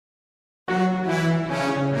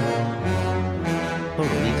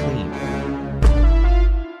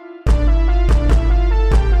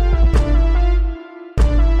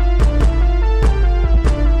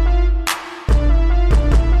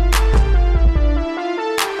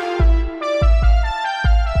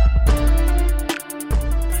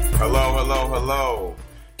Hello,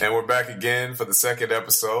 and we're back again for the second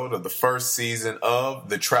episode of the first season of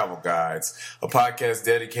The Travel Guides, a podcast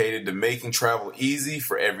dedicated to making travel easy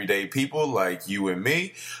for everyday people like you and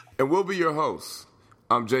me. And we'll be your hosts.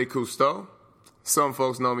 I'm Jay Cousteau. Some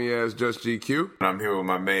folks know me as Just GQ. And I'm here with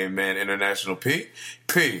my main man, International P.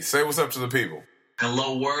 P, say what's up to the people.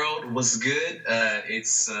 Hello, world. What's good?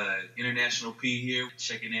 It's International P here,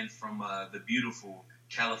 checking in from the beautiful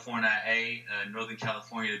California, Northern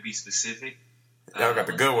California to be specific. Y'all got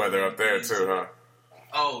the good weather up there too, huh?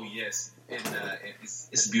 Oh, yes. And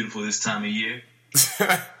it's beautiful this time of year.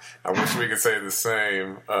 I wish we could say the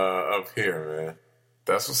same up here, man.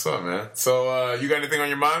 That's what's up, man. So, you got anything on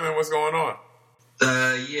your mind, man? What's going on?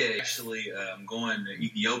 Yeah, actually, I'm going to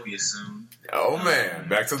Ethiopia soon. Oh, man.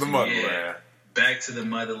 Back to the motherland. Yeah. Back to the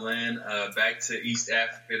motherland, back to East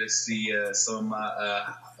Africa to see some of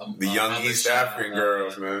my... the young Habesha, East African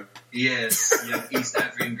girls, man. Yes, young East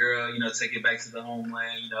African girl, take it back to the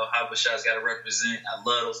homeland. Habesha's got to represent. I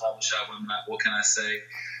love those Habesha women. What can I say?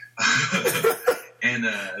 And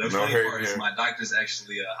the funny part is my doctor's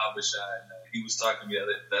actually a Habesha, and he was talking to me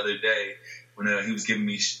the other day when he was giving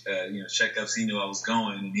me checkups. He knew I was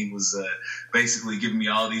going, and he was basically giving me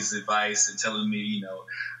all these advice and telling me,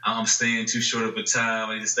 I'm staying too short of a time.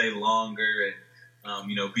 I need to stay longer,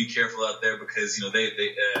 and be careful out there because I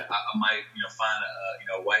might find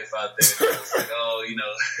a wife out there. And I was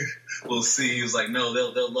like, we'll see. He was like, no,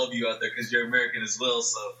 they'll love you out there because you're American as well.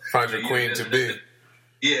 So find your queen to be.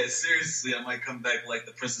 Yeah, seriously, I might come back like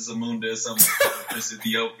the Princess Amunda or something, like the Princess of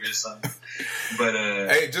Ethiopia or something. But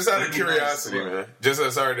hey, just out of curiosity, man.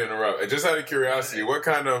 Sorry to interrupt. Just out of curiosity, what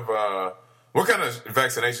kind of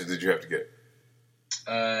vaccinations did you have to get?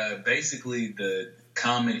 Basically the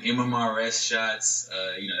common MMRS shots.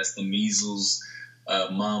 That's the measles,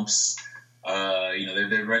 mumps.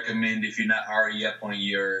 They recommend if you're not already up on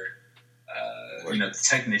your,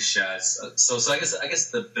 tetanus shots. So I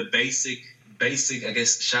guess the basic, I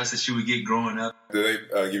guess, shots that you would get growing up. Did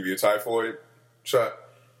they give you a typhoid shot?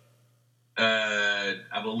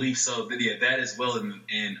 I believe so. But yeah, that as well,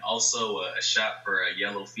 and also a shot for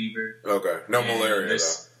yellow fever. Okay, no malaria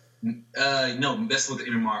though. No, that's what the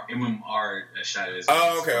MMR shot is.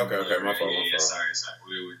 Oh, okay. My fault. Yeah, sorry.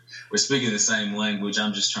 We're speaking the same language.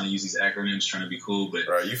 I'm just trying to use these acronyms, trying to be cool. But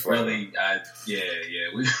right, you really,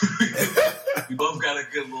 we both got a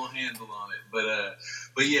good little handle on it.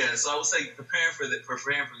 But yeah. So I would say preparing for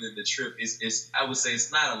the trip is I would say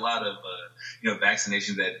it's not a lot of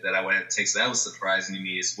vaccinations that I would have to take. So that was surprising to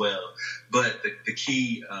me as well. But the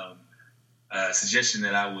key suggestion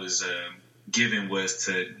that I was given was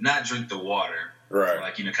to not drink the water, right?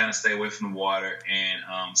 Like kind of stay away from the water,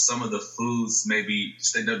 and some of the foods maybe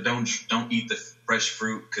don't eat the fresh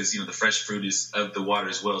fruit because the fresh fruit is of the water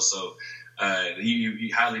as well. So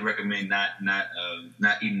you highly recommend not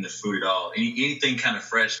eating the fruit at all. Anything kind of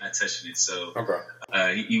fresh, not touching it. So okay.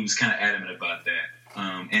 He was kind of adamant about that.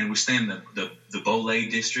 And we're staying in the Bole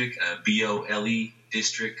district, Bole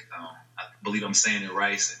district. I believe I'm saying it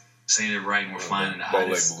right. And we're flying in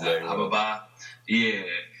Addis Ababa. Yeah.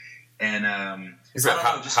 And you said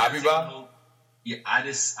Habiba? Yeah,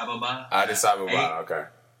 Addis Ababa. Addis Ababa, okay.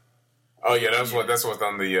 Oh yeah, that's what's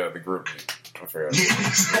on the group. I forgot. Yeah,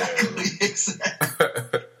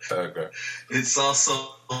 exactly. Okay. It's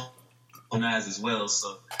also nice as well.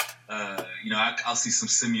 So I'll see some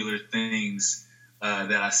similar things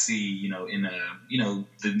that I see, in the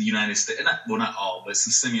United States. Not all, but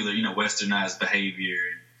some similar, westernized behavior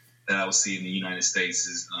that I would see in the United States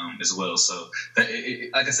as well. So, like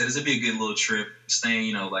I said, this would be a good little trip.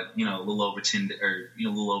 Staying, a little over 10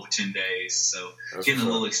 days. So, that's getting a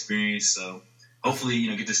little experience. So, hopefully,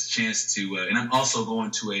 get this chance to. And I'm also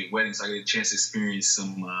going to a wedding, so I get a chance to experience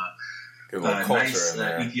some nice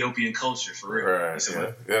Ethiopian culture for real. Right.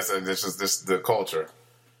 Yeah. This is the culture.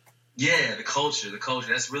 Yeah, the culture.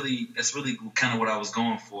 That's really kind of what I was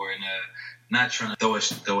going for, and not trying to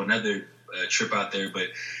throw another trip out there, but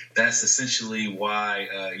that's essentially why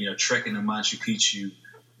trekking to Machu Picchu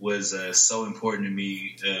was so important to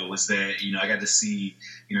me. Was that I got to see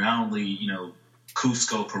not only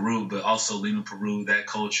Cusco, Peru, but also Lima, Peru, that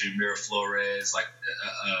culture, Miraflores, like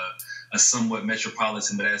a somewhat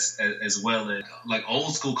metropolitan, but as well as like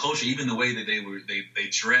old school culture, even the way that they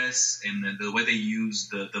dress and the way they use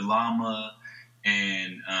the llama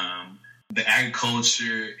and the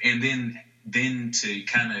agriculture, and then to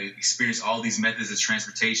kind of experience all these methods of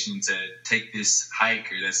transportation to take this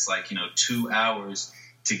hike, or that's like 2 hours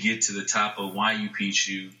to get to the top of Huayna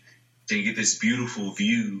Picchu, to get this beautiful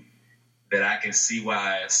view that I can see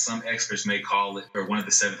why some experts may call it or one of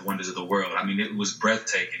the seventh wonders of the world. I mean, it was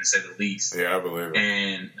breathtaking to say the least. Yeah, I believe it.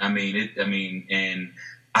 And and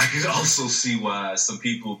I could also see why some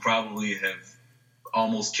people probably have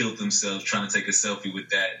almost killed themselves trying to take a selfie with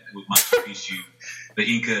Machu Picchu, the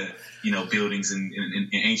Inca, buildings and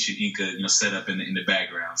ancient Inca, set up in the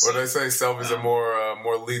background. So, what they say, selfies are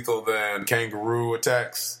more lethal than kangaroo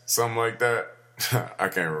attacks, something like that. I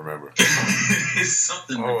can't remember. It's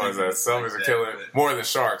something. What was that? Selfies are killing more than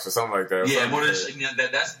sharks or something like that. Yeah, more than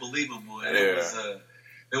that's believable. And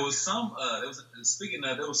there was some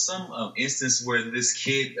instance where this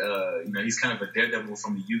kid, he's kind of a daredevil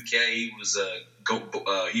from the UK. He was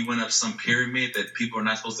he went up some pyramid that people are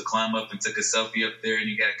not supposed to climb up and took a selfie up there, and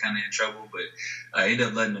he got kind of in trouble. But ended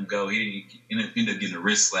up letting him go. He ended up getting a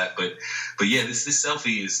wrist slap. But yeah, this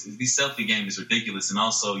selfie game is ridiculous, and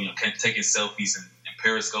also taking selfies and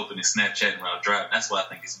periscoping and Snapchatting while driving. That's why I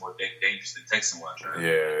think it's more dangerous than texting while driving.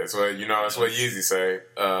 Yeah, that's what That's what Yeezy say.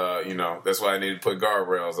 That's why I need to put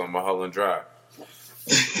guardrails on Mulholland Drive.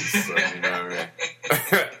 So, you know what I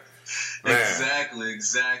mean? Exactly.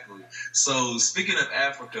 So speaking of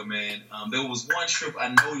Africa, man, there was one trip I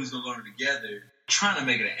know we was gonna go together, trying to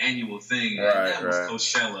make it an annual thing. That was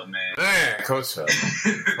Coachella, man. Coachella.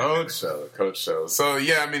 So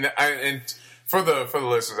yeah, I mean, and for the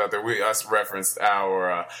listeners out there, us referenced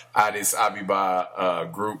our Addis Ababa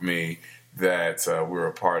group me that we were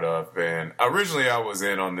a part of, and originally I was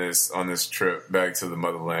in on this trip back to the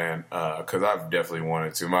motherland because I've definitely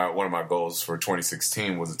wanted to. One of my goals for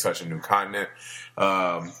 2016 was to touch a new continent,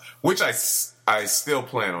 which I still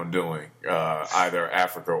plan on doing, either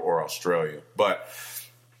Africa or Australia. But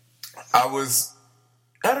I was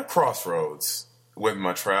at a crossroads with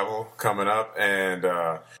my travel coming up, and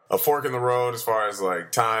a fork in the road as far as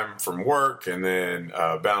like time from work, and then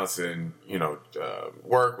balancing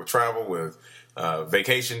work with travel with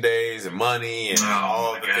vacation days and money and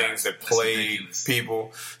all the things that plague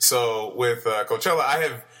people. So with Coachella, I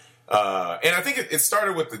have and I think it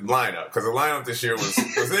started with the lineup, because the lineup this year was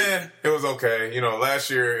it was okay. Last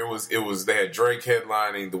year it was they had Drake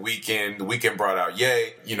headlining The Weeknd. The Weeknd brought out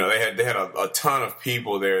Ye. They had a ton of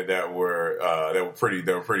people there that were pretty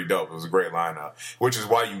dope. It was a great lineup, which is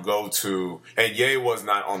why you go to, and Ye was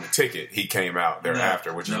not on the ticket. He came out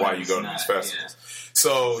thereafter, which is why you go to these festivals. Yeah.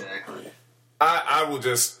 So exactly. I will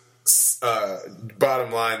just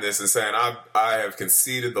bottom line this and saying I have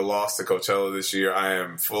conceded the loss to Coachella this year. I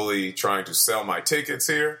am fully trying to sell my tickets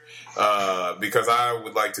here because I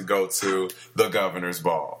would like to go to the Governor's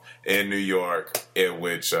Ball in New York, in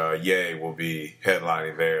which Ye will be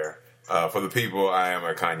headlining there. For the people, I am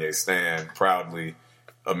a Kanye stan. Proudly,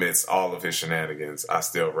 amidst all of his shenanigans, I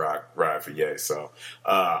still ride for Ye. So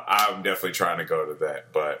I'm definitely trying to go to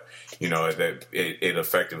that. But it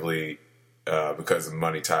effectively, because of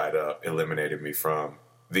money tied up, eliminated me from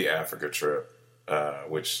the Africa trip,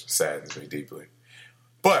 which saddens me deeply.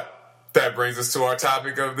 But that brings us to our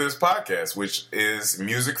topic of this podcast, which is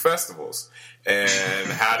music festivals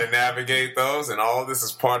and how to navigate those. And all of this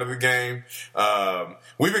is part of the game.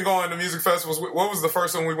 We've been going to music festivals. What was the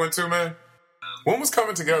first one we went to, man? When was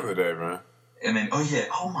Coming Together Day, man? And then,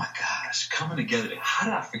 oh my gosh, Coming Together Day. How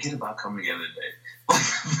did I forget about Coming Together Day?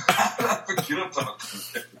 How did I forget about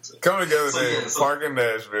Coming Together Day? Park in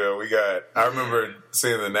Nashville. I remember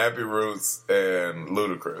seeing the Nappy Roots and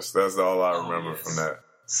Ludacris. That's all I remember from that.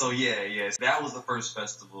 So that was the first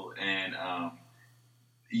festival, and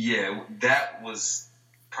that was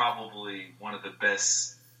probably one of the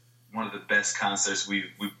best concerts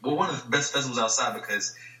one of the best festivals outside,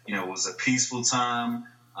 because it was a peaceful time.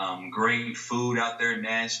 Great food out there in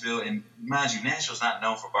Nashville, and mind you, Nashville's not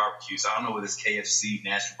known for barbecue, so I don't know what this KFC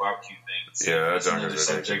Nashville barbecue thing is. Yeah, that's another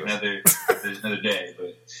subject, another day.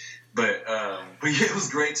 But it was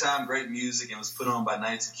a great time, great music, and it was put on by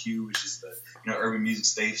 92Q, which is the urban music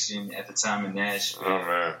station at the time in Nashville. Oh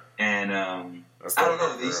man! And I don't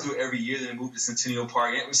know, they used to do it every year. Then they moved to Centennial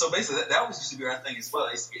Park. So basically, that was used to be our thing as well.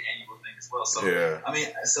 It used to be an annual thing as well. So yeah. I mean,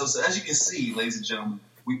 so as you can see, ladies and gentlemen,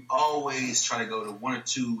 we always try to go to one or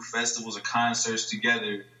two festivals or concerts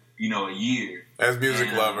together, a year. As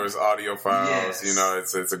music lovers, audiophiles,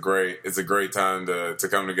 yes. It's a great time to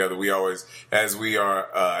come together. We always, as we've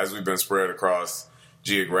been spread across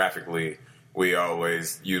geographically, we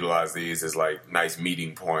always utilize these as like nice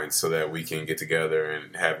meeting points so that we can get together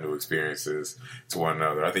and have new experiences to one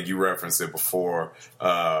another. I think you referenced it before.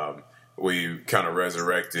 We kind of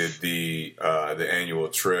resurrected the annual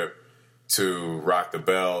trip to Rock the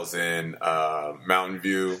Bells in Mountain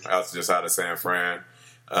View, just out of San Fran.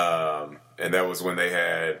 And that was when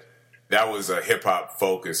that was a hip-hop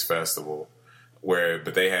focused festival.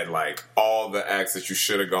 but they had like all the acts that you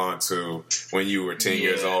should have gone to when you were 10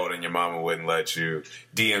 years old and your mama wouldn't let you.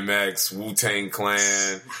 DMX, Wu-Tang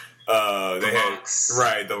Clan. They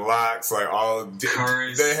had the Locks, like all.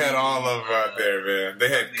 Currency, they had all of them out there, man. They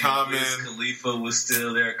had Common. Wiz Khalifa was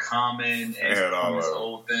still there. Common. They had all of this them.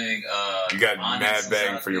 old thing. You got mad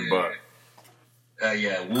bang for your buck.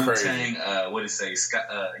 Wu-Tang. What did it say? Scott.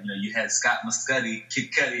 You had Scott Muscati,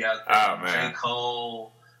 Kid Cudi out there. Oh man. J.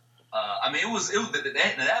 Cole.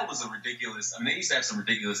 That was a ridiculous. I mean, they used to have some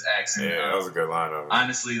ridiculous acts. That was a good lineup.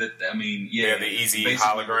 Honestly, the Easy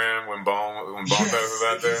hologram when Bone Thugs was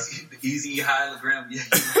out there. The Easy hologram,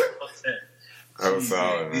 That was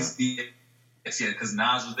solid. Because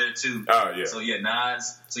Nas was there too. Oh yeah. So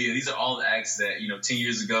Nas. So these are all the acts that 10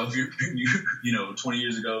 years ago, if you 20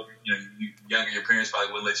 years ago, you younger, your parents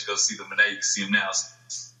probably wouldn't let you go see them, but now you can see them now.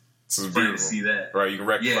 This is beautiful. To see that, right? You can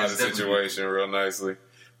rectify the situation real nicely.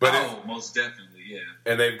 But most definitely, yeah.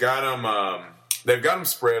 And they've got them. They've got them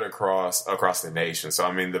spread across the nation. So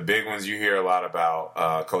I mean, the big ones you hear a lot about: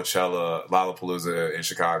 Coachella, Lollapalooza in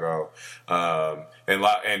Chicago, and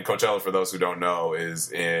Coachella, for those who don't know, is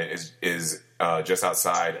just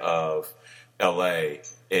outside of L.A.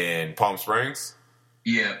 in Palm Springs.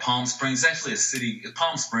 Yeah, Palm Springs. Actually, a city,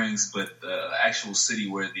 Palm Springs, but the actual city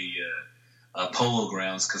where the polo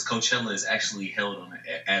grounds, because Coachella is actually held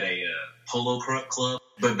at a polo club.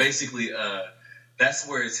 But basically, that's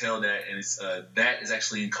where it's held at, and it's that is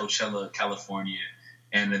actually in Coachella, California,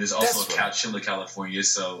 and there's also Coachella, California.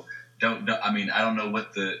 So I don't know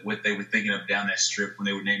what they were thinking of down that strip when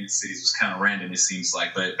they were naming cities. It was kind of random, it seems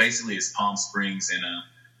like, but basically it's Palm Springs and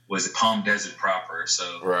was it Palm Desert proper?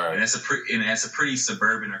 So right, and that's a pretty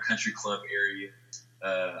suburban or country club area.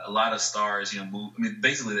 A lot of stars, move. I mean,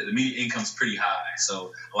 basically the media income's pretty high,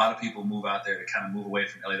 so a lot of people move out there to kind of move away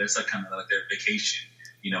from LA. That's like kind of like their vacation,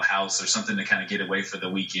 house or something to kind of get away for the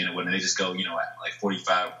weekend or when they just go, like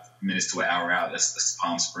 45 minutes to an hour out. That's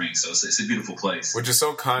Palm Springs, so it's a beautiful place. Which is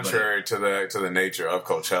so contrary to the nature of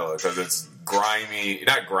Coachella, because it's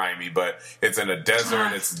not grimy, but it's in a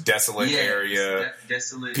desert. It's a desolate area.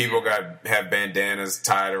 Desolate. People have bandanas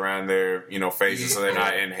tied around their faces, so they're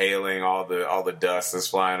not inhaling all the dust that's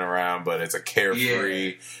flying around. But it's a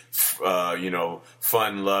carefree,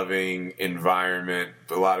 fun-loving environment.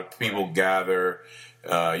 A lot of people gather.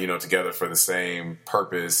 Together for the same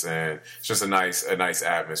purpose, and it's just a nice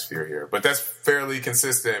atmosphere here. But that's fairly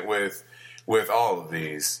consistent with all of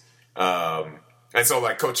these. And so,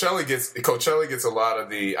 like Coachella gets a lot of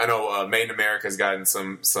the. I know Made in America has gotten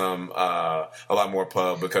a lot more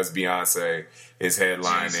pub because Beyonce is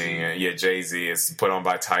headlining, and Jay-Z is put on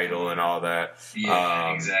by Tidal and all that.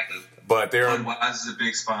 Yeah, exactly. But Budweiser is a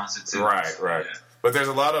big sponsor too. Right. Yeah. But there's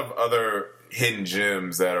a lot of other hidden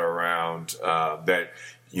gems that are around that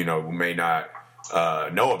we may not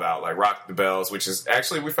know about, like Rock the Bells, which is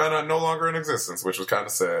actually we found out no longer in existence, which was kind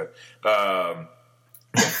of sad. R.I.P.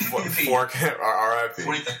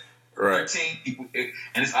 2013 people, and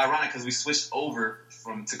it's ironic because we switched over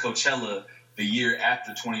to Coachella the year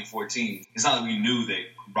after 2014. It's not like we knew that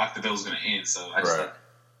Rock the Bells was going to end, so I just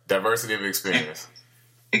diversity of experience.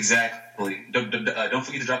 Exactly. Don't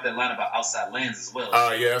forget to drop that line about Outside Lands as well.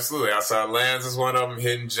 Yeah, absolutely. Outside Lands is one of them.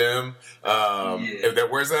 Hidden gem.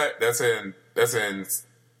 Where's that? That's in.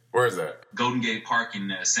 Where is that? Golden Gate Park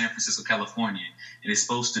in San Francisco, California. And it's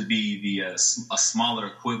supposed to be a smaller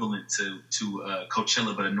equivalent to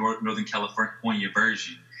Coachella, but a Northern California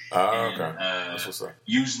version. Okay. That's what's up.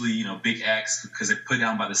 Usually, big acts, because they're put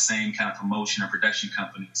down by the same kind of promotion or production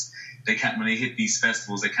companies. When they hit these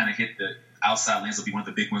festivals, they kind of hit the Outside Lands will be one of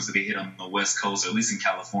the big ones that they hit on the West Coast, or at least in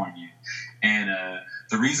California. And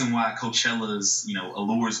the reason why Coachella's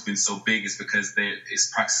allure has been so big is because its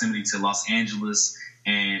proximity to Los Angeles,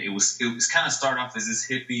 and it was kind of started off as this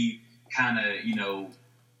hippie kind of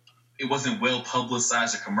it wasn't well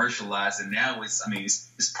publicized or commercialized, and now it's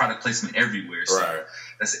product placement everywhere. So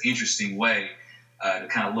that's an interesting way to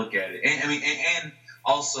kind of look at it. And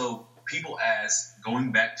also people ask,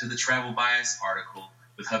 going back to the Travel Bias article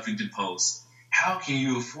with Huffington Post, how can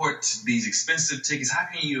you afford these expensive tickets? How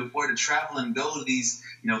can you afford to travel and go to these,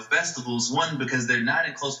 festivals? One, because they're not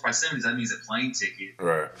in close proximity. That means a plane ticket.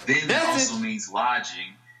 Right. Then that also means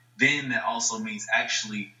lodging. Then that also means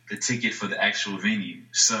actually the ticket for the actual venue.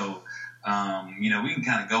 So, we can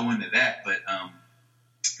kind of go into that, but,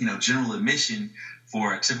 general admission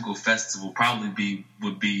for a typical festival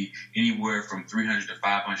would be anywhere from $300 to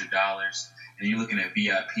 $500. And you're looking at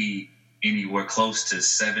VIP anywhere close to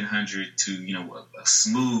 $700 to a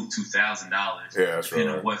smooth $2,000. Yeah, that's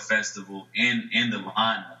depending on what festival and the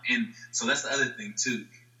lineup. And so that's the other thing too.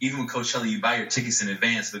 Even with Coachella, you buy your tickets in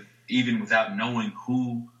advance, but even without knowing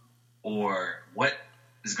who or what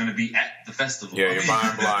is going to be at the festival. Yeah, you're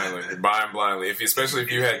buying blindly. You're buying blindly. Especially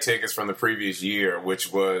if you had tickets from the previous year,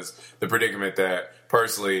 which was the predicament that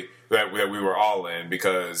personally that we were all in,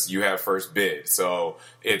 because you have first bid. So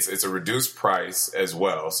it's a reduced price as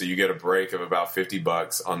well. So you get a break of about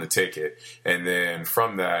 $50 on the ticket, and then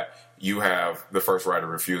from that you have the first right of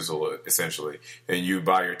refusal essentially, and you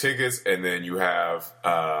buy your tickets, and then you have.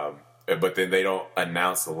 But then they don't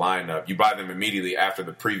announce the lineup. You buy them immediately after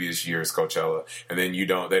the previous year's Coachella, and then they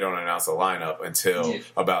don't announce the lineup until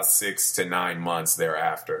about 6 to 9 months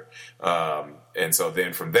thereafter. And so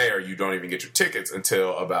then from there, you don't even get your tickets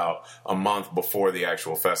until about a month before the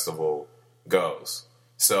actual festival goes.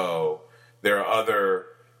 So there are other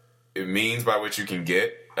means by which you can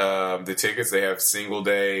get the tickets. They have single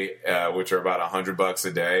day, which are about $100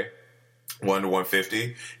 a day. 1 to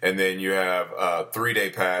 150, and then you have 3-day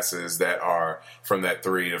passes that are from that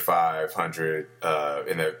 $300 to $500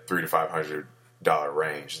 in that $300 to $500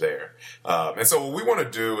 range there. And so what we want to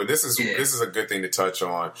do, and this is a good thing to touch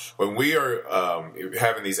on when we are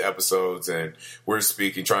having these episodes and we're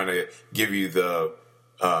trying to give you the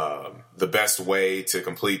best way to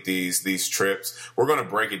complete these trips. We're going to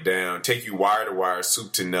break it down, take you wire to wire,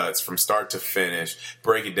 soup to nuts, from start to finish,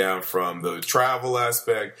 break it down from the travel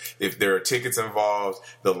aspect, if there are tickets involved,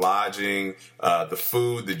 the lodging, the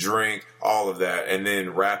food, the drink, all of that, and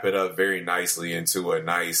then wrap it up very nicely into a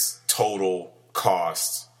nice total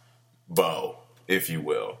cost bow, if you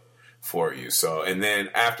will, for you. So, and then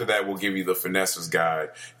after that, we'll give you the finesser's guide,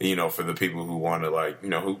 for the people who want to,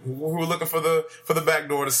 who are looking for the back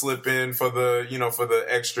door to slip in, for the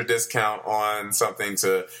extra discount on something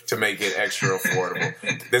to make it extra affordable.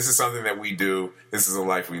 This is something that we do. This is a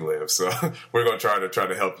life we live. So we're going to try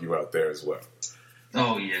to help you out there as well.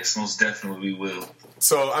 Oh yes, most definitely we will.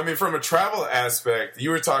 So, I mean, from a travel aspect, you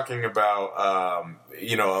were talking about,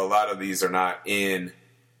 a lot of these are not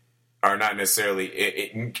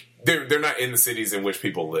necessarily they're not in the cities in which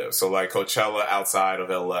people live. So like Coachella outside of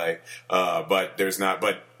LA, but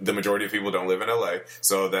the majority of people don't live in LA.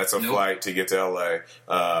 So that's a flight to get to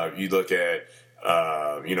LA. You look at,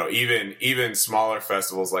 even smaller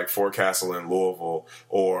festivals like Fort Castle in Louisville,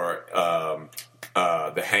 or,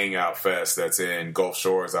 the Hangout Fest that's in Gulf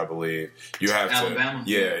Shores, I believe. You have Alabama.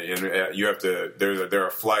 you have to. There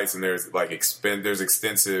are flights, and there's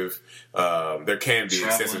extensive. There can be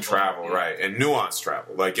extensive travel, right, and nuanced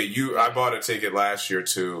travel. Like I bought a ticket last year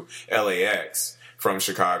to LAX from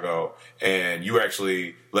Chicago, and you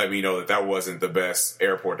actually let me know that wasn't the best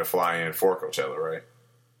airport to fly in for Coachella, right?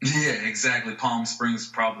 Yeah, exactly. Palm Springs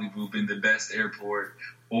probably would have been the best airport,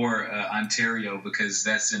 or Ontario, because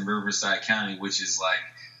that's in Riverside County, which is like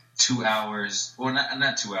 2 hours, well,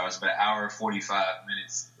 not 2 hours, but an hour 45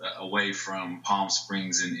 minutes away from Palm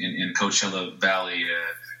Springs in Coachella Valley,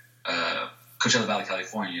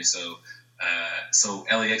 California. So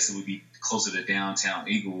LAX would be closer to downtown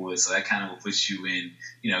Inglewood, so that kind of will put you in,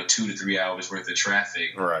 2 to 3 hours worth of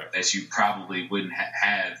traffic, right, that you probably wouldn't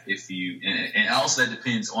have if you. And also that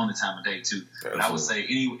depends on the time of day too. Absolutely. But I would say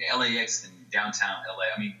any LAX and downtown LA,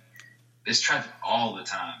 I mean, there's traffic all the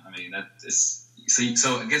time. I mean,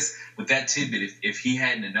 so I guess with that tidbit, if he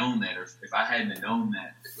hadn't have known that, or if I hadn't have known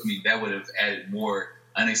that, I mean, that would have added more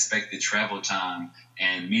unexpected travel time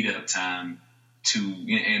and meetup time to,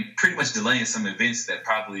 and pretty much delaying some events that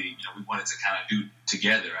probably, we wanted to kind of do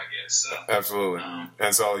together, I guess. So, absolutely.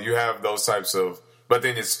 And so you have those types of, but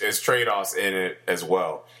then it's trade-offs in it as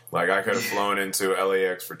well. Like I could have flown into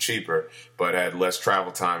LAX for cheaper, but had less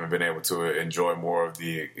travel time and been able to enjoy more of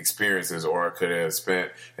the experiences, or I could have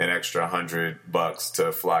spent an extra $100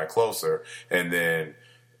 to fly closer and then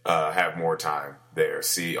have more time there,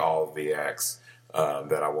 see all of the acts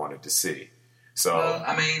that I wanted to see. So,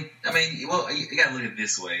 you got to look at it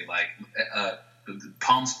this way. Like,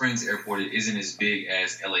 Palm Springs Airport isn't as big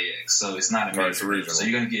as LAX, so it's not a major hub. So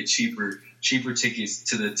you're going to get cheaper tickets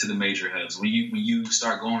to the major hubs. When you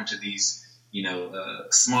start going to these,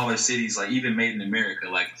 smaller cities, like even Made in America,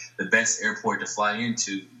 like the best airport to fly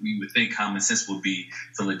into, we would think common sense would be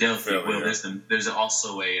Philadelphia. Well, there's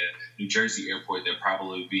also a New Jersey airport that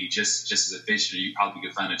probably would be just as efficient. You probably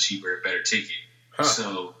could find a cheaper, better ticket. Huh.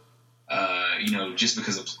 So. Just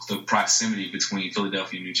because of the proximity between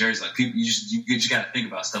Philadelphia and New Jersey, like people, you just got to think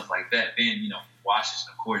about stuff like that. Then,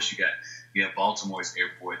 Washington, of course, you have Baltimore's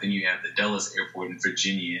airport, then you have the Dulles Airport in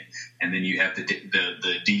Virginia, and then you have the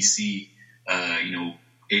DC,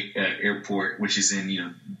 airport, which is in,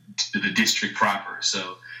 the district proper.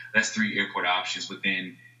 So that's 3 airport options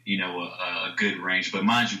within, a good range. But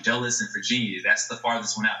mind you, Dulles in Virginia, that's the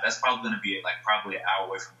farthest one out. That's probably going to be probably an hour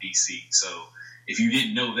away from DC. So, if you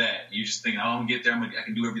didn't know that, you just think, I'm gonna get there, I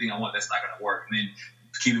can do everything I want. That's not gonna work. And then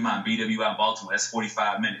keep in mind, BWI Baltimore, that's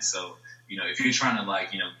 45 minutes. So if you're trying to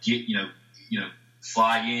get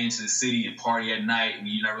fly into the city and party at night, and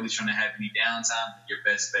you're not really trying to have any downtime, your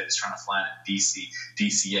best bet is trying to fly to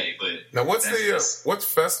DCA. But now, what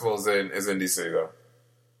festivals is in DC though?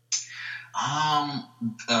 I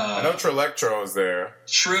know Trillectro is there.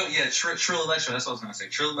 Trill Electro. That's what I was gonna say.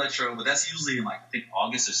 Trill Electro, but that's usually in I think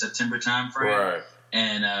August or September time frame. Right.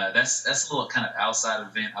 And that's a little kind of outside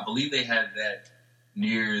event. I believe they had that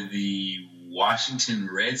near the Washington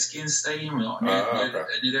Redskins stadium, near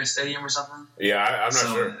their stadium or something. Yeah, I'm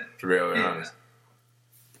not sure, to be honest.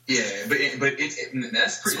 Yeah, but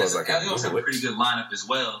that's pretty. They also have a pretty good lineup as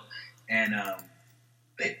well, and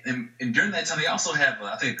during that time they also have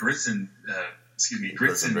I think Grits and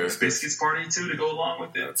Biscuits party too to go along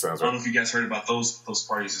with it. That sounds I don't know if you guys heard about those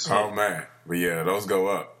parties as well. Oh man, but yeah, those go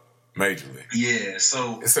up majorly. Yeah,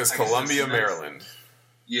 so it says Columbia, Maryland.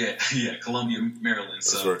 Yeah, Columbia, Maryland.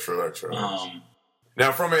 That's so Trillectro.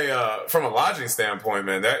 Now, from a lodging standpoint,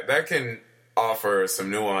 man, that can offer some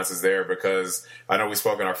nuances there, because I know we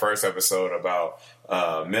spoke in our first episode about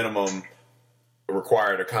minimum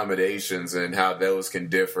required accommodations and how those can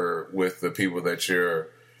differ with the people that you're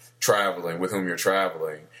traveling, with whom you're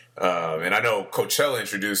traveling. And I know Coachella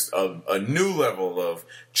introduced a new level of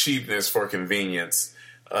cheapness for convenience,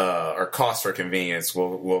 or cost for convenience,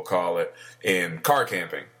 we'll call it, in car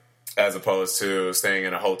camping, as opposed to staying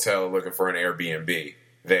in a hotel looking for an Airbnb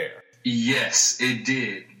there. Yes, it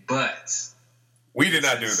did, but we did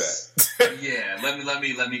not do that. Yeah, let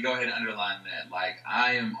me go ahead and underline that. Like,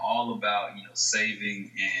 I am all about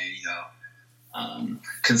saving and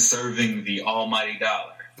conserving the almighty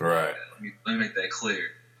dollar. Right. Let me make that clear.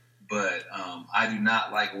 But I do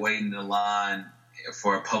not like waiting in the line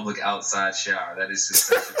for a public outside shower. That is just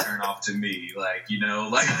such a turn off to me.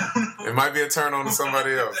 It might be a turn on to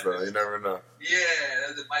somebody else, though. You never know.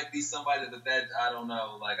 Yeah, it might be somebody that I don't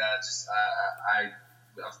know. Like,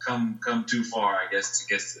 I've come too far, I guess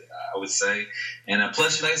I would say. And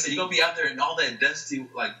plus, like I said, you're gonna be out there in all that dusty,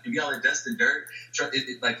 all that dust and dirt.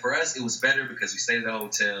 For us, it was better because we stayed at the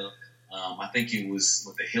hotel. I think it was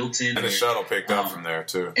with the Hilton. And the shuttle picked up from there,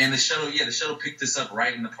 too. And the shuttle picked us up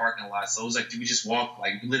right in the parking lot. So it was did we just walk,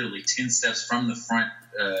 literally 10 steps from the front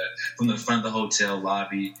of the hotel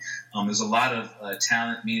lobby. There's a lot of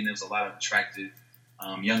talent, meaning there was a lot of attractive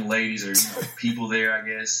young ladies or people there, I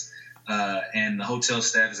guess. And the hotel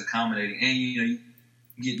staff is accommodating. And, you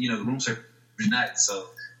get, the room service every night. So,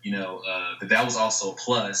 that was also a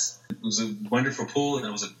plus. It was a wonderful pool and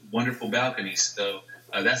it was a wonderful balcony. So,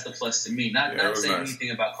 that's the plus to me. Not saying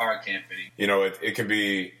anything about car camping. It can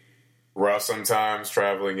be rough sometimes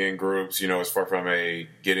traveling in groups, as far from a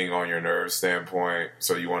getting on your nerves standpoint.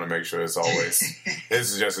 So you want to make sure it's always,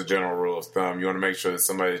 this is just a general rule of thumb. You want to make sure that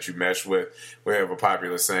somebody that you mesh with, we have a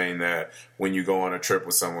popular saying that when you go on a trip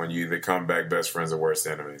with someone, you either come back best friends or worst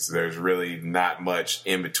enemies. There's really not much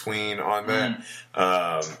in between on that.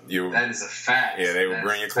 That is a fact. Yeah, they will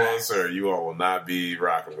bring you closer. You all will not be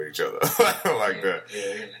rocking with each other that.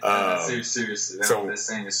 Yeah. Seriously. That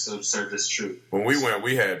saying is so absurd. That's true. When we went,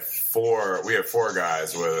 we had four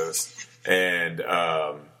guys with us, and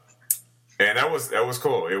that was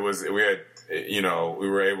cool. We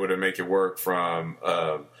were able to make it work from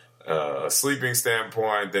a sleeping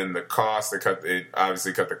standpoint. Then the cost, it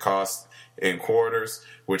obviously cut the cost in quarters,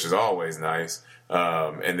 which is always nice.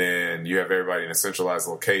 And then you have everybody in a centralized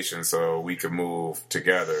location, so we could move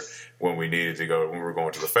together when we needed to go. When we were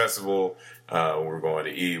going to the festival, when we were going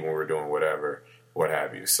to eat, when we were doing whatever, what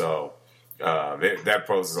have you. So that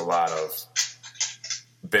poses a lot of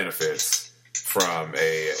benefits from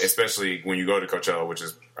especially when you go to Coachella, which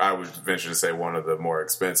is, I would venture to say, one of the more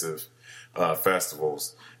expensive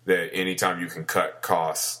festivals. That anytime you can cut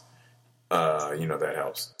costs, that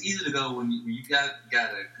helps. It's easy to go when you got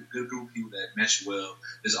a good group of people that mesh well.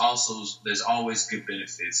 There's always good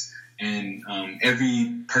benefits, and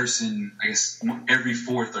every person, I guess, every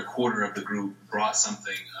fourth or quarter of the group brought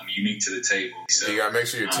something unique to the table. So you gotta make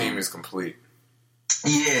sure your team is complete.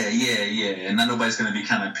 Yeah, and not nobody's gonna be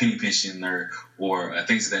kind of penny pinching or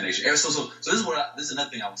things of that nature. So this is another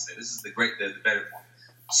thing I would say. This is the better point.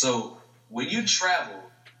 So when you travel,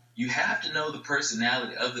 you have to know the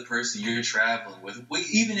personality of the person you're traveling with,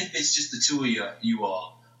 even if it's just the two of you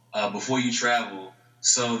all, before you travel,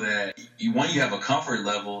 so that you have a comfort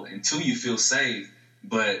level, and two, you feel safe,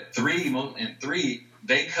 but three,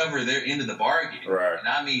 they cover their end of the bargain. Right. And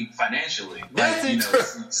I mean financially.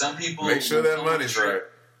 Some people make sure that money's right.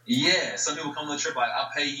 Yeah, some people come on the trip like, I'll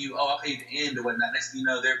pay you the end or whatnot. Next thing you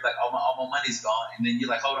know, they're like, all my money's gone. And then you're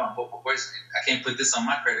like, hold on, I can't put this on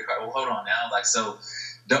my credit card. Well, hold on now. Like, so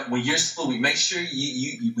when you're splitting, make sure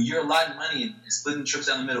you when you're allotting money and splitting trips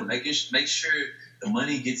down the middle, make sure the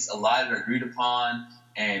money gets allotted or agreed upon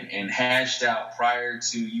and hashed out prior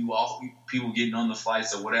to you all people getting on the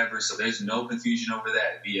flights or whatever. So there's no confusion over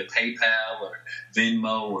that via PayPal or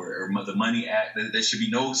Venmo or the Money app. There should be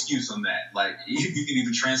no excuse on that. Like you can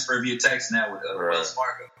even transfer via text now with Wells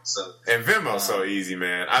Fargo. So and Venmo's so easy,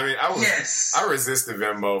 man. I mean, I resisted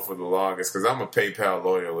Venmo for the longest because I'm a PayPal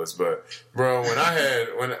loyalist. But bro, they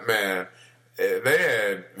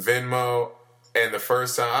had Venmo. And the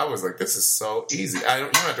first time I was like, this is so easy. You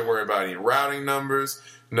don't have to worry about any routing numbers,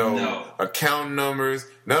 no account numbers,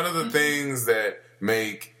 none of the things that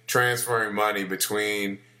make transferring money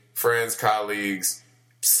between friends, colleagues,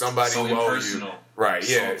 somebody who owes you. Right,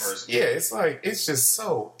 yeah. It's just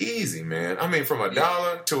so easy, man. I mean, from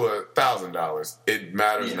 $1 to $1,000, it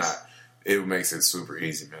matters not. It makes it super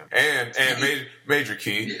easy, man. And major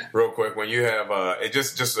key, real quick, when you have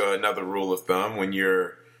just another rule of thumb, when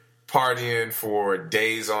you're partying for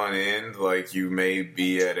days on end, like you may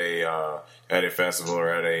be at a festival or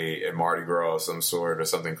at a Mardi Gras of some sort or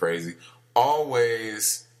something crazy,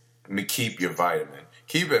 always keep your vitamin.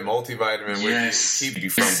 Keep a multivitamin with you. Keep you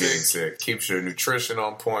from getting sick. Keeps your nutrition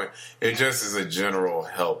on point. It just is a general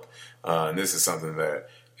help. And this is something that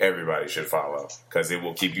everybody should follow because it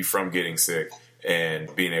will keep you from getting sick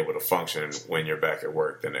and being able to function when you're back at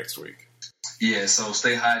work the next week. Yeah, so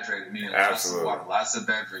stay hydrated. Meaning Absolutely. Lots of water, lots of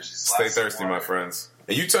beverages. Stay thirsty, my friends.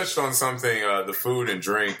 And you touched on something, the food and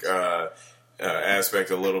drink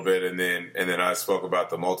aspect a little bit, and then I spoke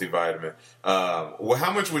about the multivitamin.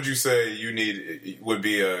 How much would you say you need would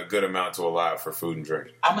be a good amount to allot for food and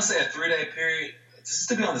drink? I'm gonna say a 3-day period. Just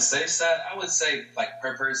to be on the safe side, I would say like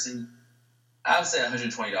per person, I would say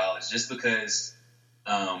 $120, just because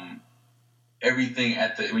everything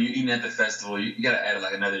when you're eating at the festival, you got to add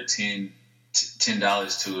like another $10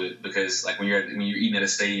 to it because like when you're eating at a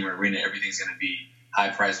stadium or arena, everything's going to be high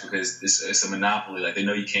price because it's a monopoly. Like they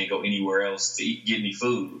know you can't go anywhere else to get any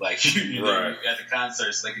food. Like you know, at the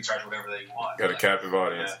concerts, they can charge whatever they want. Got a captive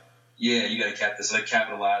audience. Yeah, you got to cap this. So they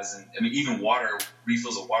capitalize, and I mean, even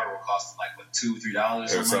refills of water will cost like $2-3,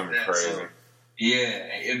 something like that. Crazy. So,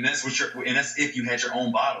 yeah, and that's that's if you had your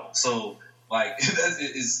own bottle. So like,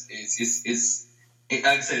 it's like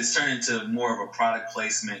I said, it's turned into more of a product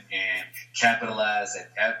placement and capitalize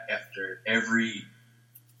after every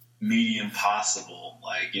medium possible.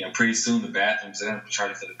 Like, you know, pretty soon the bathrooms, they're going to be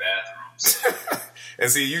charging for the bathrooms. And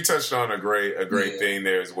see, you touched on a great thing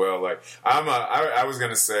there as well. Like, I was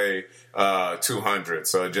going to say 200,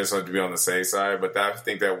 so just have to be on the safe side. But I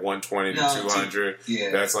think that 120 to 200,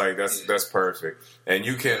 that's perfect. And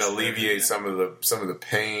you can alleviate some of the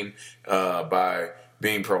pain by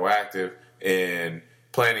being proactive in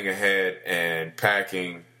planning ahead and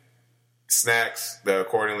packing snacks that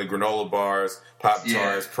accordingly, granola bars,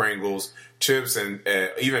 Pop-Tarts, Pringles, chips, and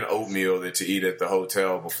even oatmeal that you eat at the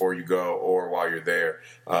hotel before you go or while you're there,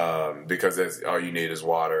 because that's all you need is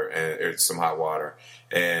water and some hot water.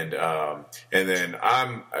 And then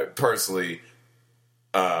I'm personally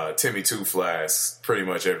Timmy Two flasks pretty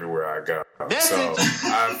much everywhere I go. So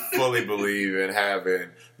I fully believe in having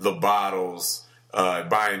the bottles.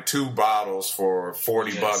 Buying 2 bottles for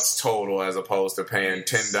 $40 total, as opposed to paying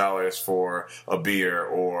 $10 for a beer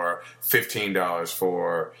or $15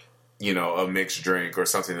 for, you know, a mixed drink or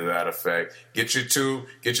something to that effect. Get your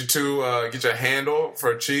handle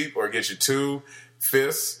for cheap, or get your 2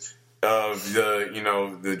 fists of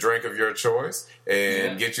the drink of your choice,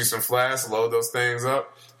 and get you some flasks, load those things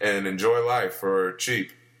up, and enjoy life for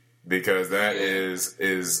cheap, because that is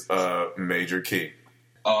a major key.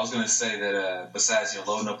 Oh, I was going to say that besides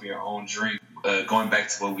loading up your own drink, going back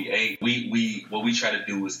to what we ate, what we try to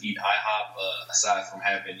do is eat IHOP. Aside from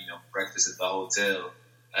having breakfast at the hotel,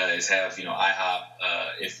 is have IHOP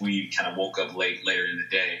if we kind of woke up later in the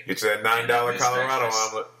day. Get you that $9 Colorado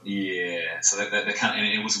omelet. Yeah, so that kind of,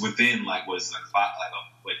 and it was within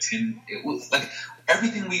 10. It was like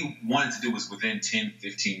everything we wanted to do was within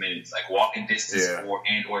 10-15 minutes, like walking distance or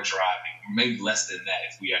driving, maybe less than that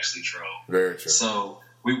if we actually drove. Very true. So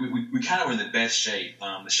we kind of were in the best shape.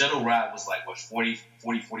 The shuttle ride was like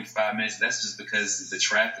 45 minutes. That's just because the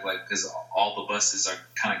traffic, because all the buses are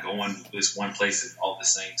kind of going to this one place all at the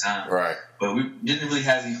same time. Right. But we didn't really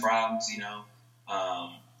have any problems,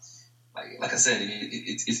 Like I said,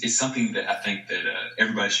 it's something that I think that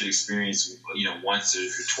everybody should experience, once or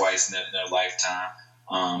twice in their lifetime.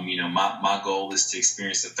 My goal is to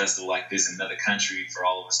experience a festival like this in another country for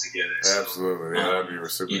all of us together. Absolutely, so, that'd be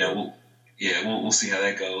reciprocal. We'll see how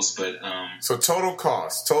that goes. But so total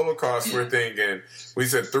cost, we're thinking we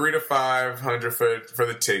said $300 to $500 for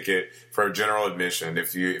the ticket for general admission.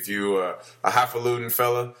 If you a highfalutin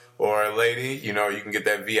fella or a lady, you can get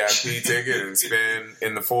that VIP ticket and spend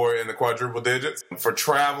in the quadruple digits. For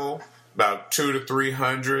travel, about $200 to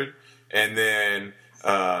 $300, and then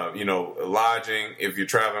lodging. If you're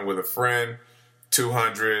traveling with a friend,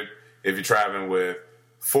 $200. If you're traveling with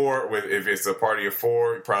if it's a party of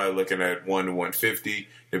four, you're probably looking at $100 to $150,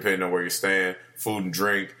 depending on where you're staying. Food and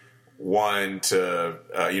drink, $100 to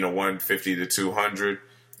 $150 to $200.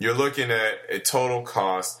 You're looking at a total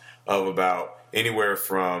cost of about anywhere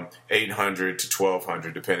from $800 to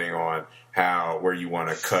 $1,200, depending on where you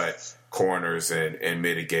want to cut corners and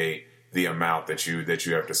mitigate the amount that you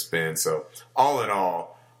have to spend. So all in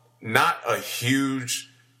all, not a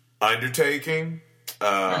huge undertaking.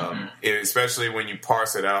 Especially when you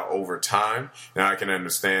parse it out over time. Now, I can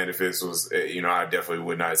understand if this was, I definitely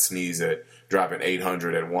would not sneeze at dropping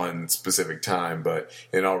 $800 at one specific time, but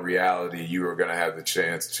in all reality, you are going to have the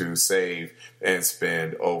chance to save and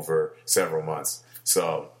spend over several months.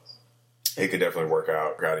 So it could definitely work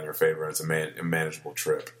out in your favor. It's a manageable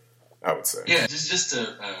trip, I would say. Yeah, just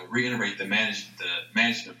to reiterate the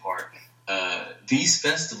management part, these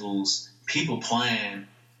festivals, people plan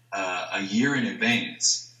a year in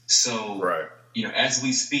advance. So, right. As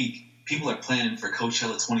we speak, people are planning for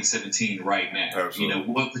Coachella 2017 right now. Absolutely.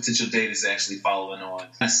 What potential date is actually following on,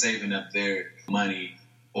 saving up their money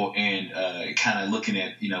and kind of looking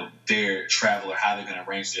at, their travel or how they're going to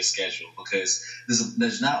arrange their schedule. Because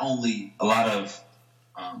there's not only a lot of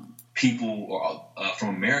people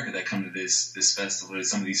from America that come to this festival, or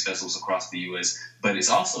some of these festivals across the U.S., but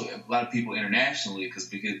it's also a lot of people internationally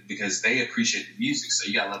because they appreciate the music. So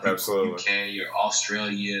you got a lot of people Absolutely. from UK or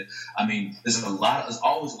Australia. I mean, there's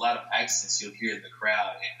always a lot of accents you'll hear in the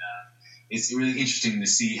crowd, and it's really interesting to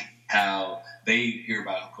see how they hear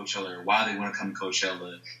about Coachella or why they want to come to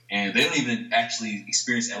Coachella, and they don't even actually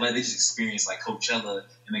experience LA. They just experience like Coachella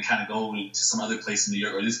and then kind of go to some other place in New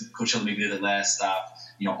York, or this Coachella maybe their last stop,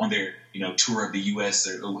 on their tour of the U.S.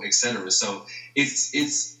 or et cetera. So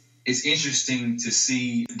it's interesting to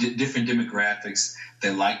see different demographics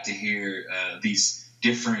that like to hear these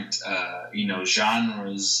different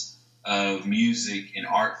genres of music and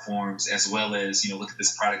art forms, as well as look at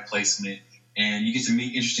this product placement, and you get to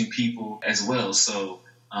meet interesting people as well. So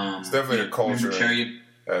it's definitely a culture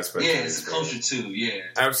aspect. Yeah, it's a culture too. Yeah,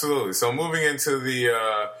 absolutely. So moving into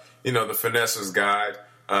the the Finesser's Guide.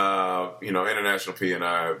 International P and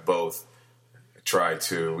I both try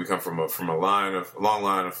to. We come from a long line of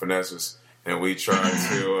finessers, and we try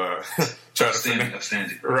to upstanding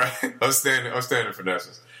finessers.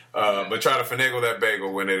 But try to finagle that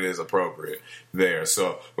bagel when it is appropriate there.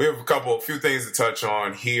 So we have a few things to touch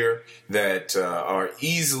on here that are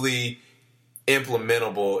easily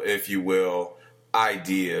implementable, if you will,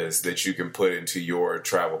 ideas that you can put into your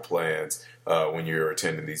travel plans when you're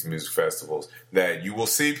attending these music festivals that you will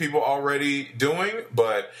see people already doing,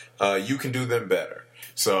 but you can do them better.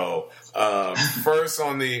 So first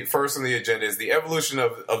on the agenda is the evolution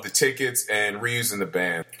of the tickets and reusing the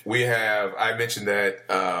band. I mentioned that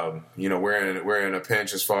we're in a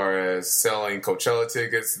pinch as far as selling Coachella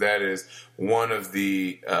tickets. That is one of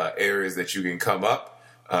the areas that you can come up.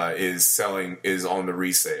 Is on the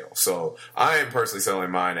resale. So I am personally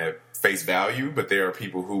selling mine at face value, but there are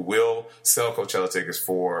people who will sell Coachella tickets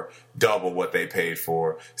for double what they paid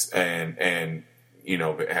for, and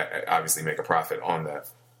obviously make a profit on that.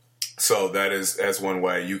 So that's one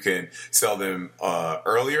way you can sell them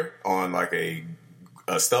earlier on, like a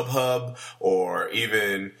StubHub, or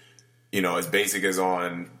even as basic as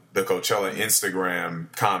on the Coachella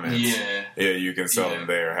Instagram comments. Yeah, you can sell them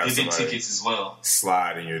there. Have Vivid tickets as well.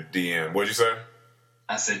 Slide in your DM. What'd you say?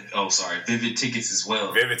 I said, Vivid tickets as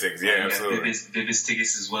well. Vivid tickets, yeah, absolutely. Vivid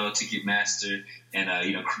tickets as well, Ticketmaster,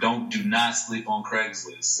 and do not sleep on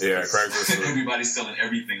Craigslist. Yeah, Craigslist. Everybody's selling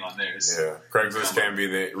everything on there. So. Yeah, Craigslist can be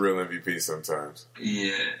the real MVP sometimes.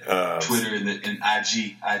 Yeah, Twitter and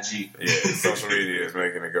IG. Yeah, social media is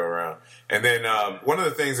making it go around. And then one of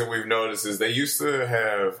the things that we've noticed is they used to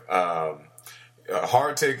have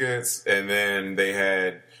hard tickets, and then they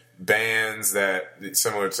had bands that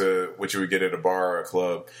similar to what you would get at a bar or a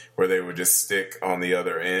club, where they would just stick on the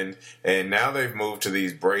other end. And now they've moved to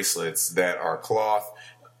these bracelets that are cloth.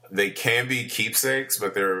 They can be keepsakes,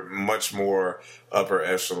 but they're much more upper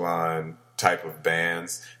echelon type of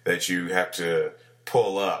bands that you have to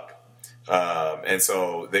pull up. And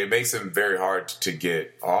so they makes them very hard to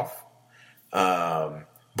get off.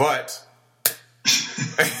 But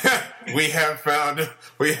we have found a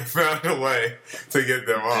way to get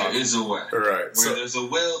them off. There is a way. Right. Where there's a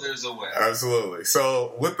will, there's a way. Absolutely.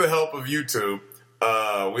 So with the help of YouTube,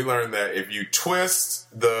 we learned that if you twist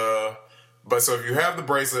if you have the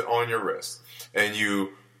bracelet on your wrist and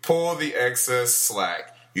you pull the excess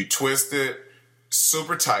slack, you twist it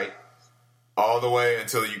super tight all the way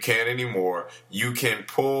until you can't anymore, you can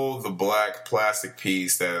pull the black plastic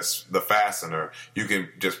piece that's the fastener, you can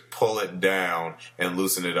just pull it down and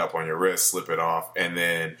loosen it up on your wrist, slip it off, and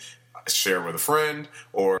then share with a friend,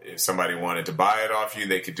 or if somebody wanted to buy it off you,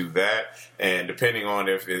 they could do that. And depending on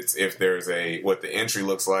if there's what the entry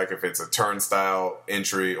looks like, if it's a turnstile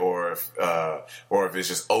entry or if it's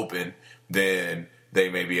just open, then they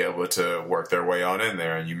may be able to work their way on in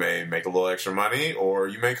there, and you may make a little extra money, or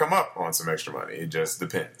you may come up on some extra money. It just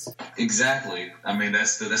depends. Exactly. I mean,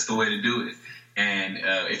 that's the way to do it. And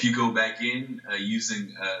if you go back in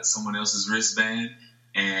using someone else's wristband,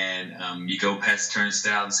 and you go past the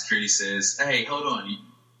turnstile, and security says, "Hey, hold on.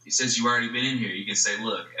 He says you've already been in here." You can say,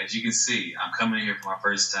 "Look, as you can see, I'm coming in here for my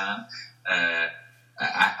first time.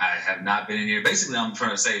 I have not been in here." Basically, I'm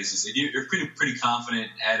trying to say is just, if you're pretty confident,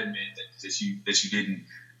 adamant that you didn't,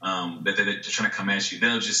 that they're trying to come at you,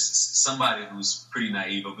 they'll just, somebody who's pretty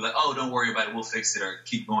naive will be like, "Oh, don't worry about it. We'll fix it," or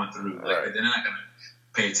keep going through. Right. Like, they're not going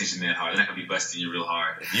to pay attention that hard. They're not going to be busting you real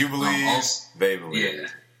hard. If you believe, they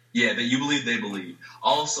believe. Yeah, that you believe, they believe.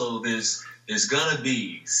 Also, there's going to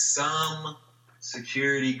be some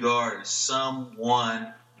security guard,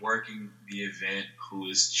 someone working the event who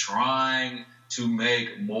is trying to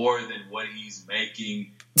make more than what he's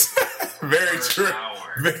making. Very true.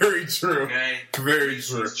 Hour. Very true. Okay. Very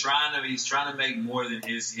true. He's trying to make more than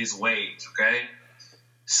his wage. Okay.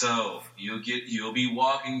 So you'll be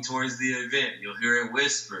walking towards the event. You'll hear a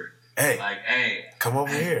whisper. Hey, like, "Hey, come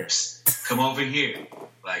over here. Come over here.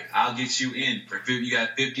 Like, I'll get you in for 50. You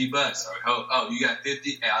got $50, or you got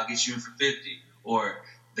 50. Hey, I'll get you in for 50. Or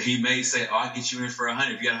he may say, "Oh, I'll get you in for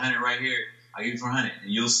 100. If you got 100 right here, I'll give you for 100."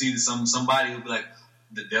 And you'll see somebody who'll be like,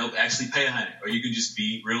 they'll actually pay 100. Or you can just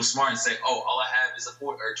be real smart and say, "Oh, all I have is a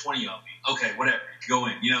 40 or 20 on me. Okay, whatever. Go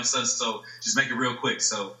in." So just make it real quick.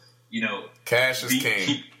 So cash is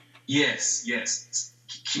king. Yes.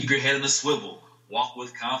 Keep your head on a swivel. Walk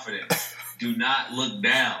with confidence. Do not look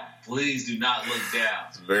down. Please do not look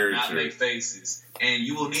down. Very do not true. make faces. And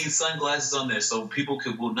you will need sunglasses on there so people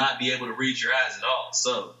will not be able to read your eyes at all.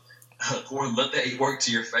 So, let that work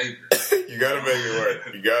to your favor. You got to make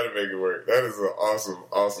it work. That is an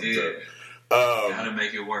awesome tip. Got to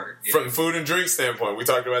make it work. Yeah. From the food and drink standpoint, we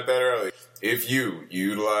talked about that earlier. If you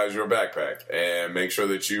utilize your backpack and make sure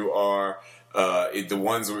that you are the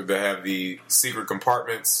ones that have the secret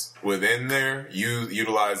compartments within there, you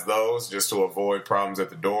utilize those just to avoid problems at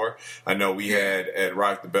the door. I know we had at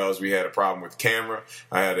Rock the Bells, we had a problem with the camera.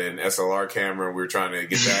 I had an SLR camera, and we were trying to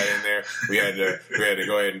get that in there. We had to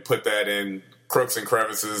go ahead and put that in crooks and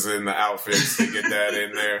crevices in the outfits to get that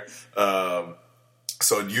in there.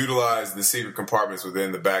 So utilize the secret compartments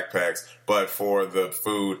within the backpacks, but for the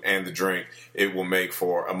food and the drink, it will make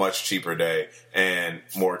for a much cheaper day and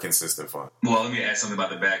more consistent fun. Well, let me add something about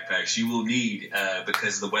the backpacks. You will need,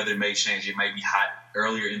 because the weather may change, it might be hot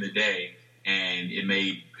earlier in the day, and it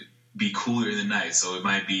may be cooler in the night. So it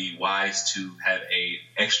might be wise to have a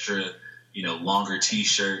extra, longer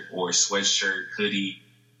T-shirt or sweatshirt, hoodie,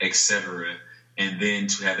 etc., and then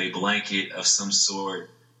to have a blanket of some sort.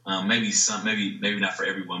 Maybe not for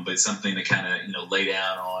everyone, but something to kind of lay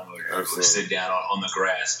down on or sit down on the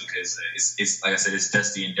grass, because it's like I said, it's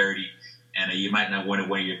dusty and dirty, and you might not want to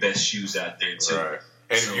wear your best shoes out there too. Right.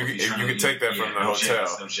 And so you can take that from the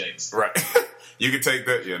hotel. No J's. Right. You can take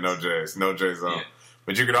that. Yeah, no J's on. Yeah.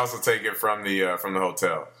 But you could also take it from the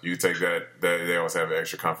hotel. You can take that. They always have an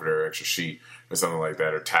extra comforter, or extra sheet, or something like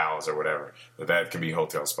that, or towels or whatever. But that can be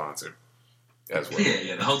hotel sponsored as well.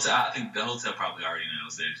 Yeah. The hotel. I think the hotel probably already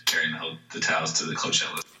knows they're carrying the towels to the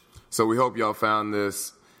Coachella. So we hope y'all found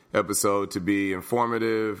this episode to be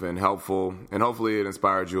informative and helpful, and hopefully it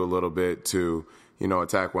inspired you a little bit to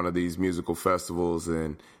attack one of these musical festivals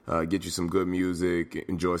and get you some good music,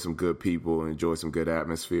 enjoy some good people, enjoy some good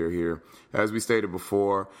atmosphere here. As we stated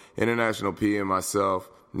before, International P and myself,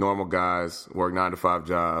 normal guys, work 9-to-5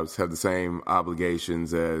 jobs, have the same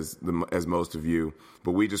obligations as most of you,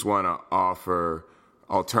 but we just want to offer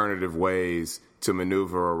alternative ways to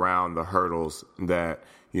maneuver around the hurdles that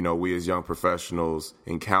we as young professionals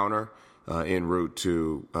encounter en route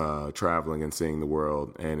to traveling and seeing the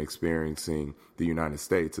world and experiencing the United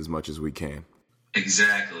States as much as we can.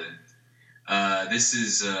 Exactly. This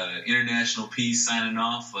is International P signing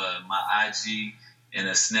off. My IG and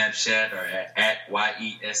a Snapchat are at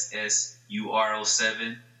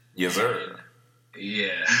YESSUR07. Yes, sir.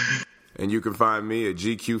 Yeah. And you can find me at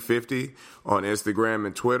GQ50 on Instagram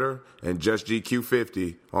and Twitter, and just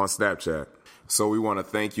GQ50 on Snapchat. So we want to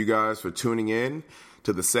thank you guys for tuning in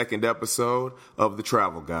to the second episode of The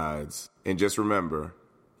Travel Guides. And just remember,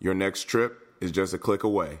 your next trip is just a click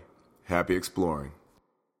away. Happy exploring.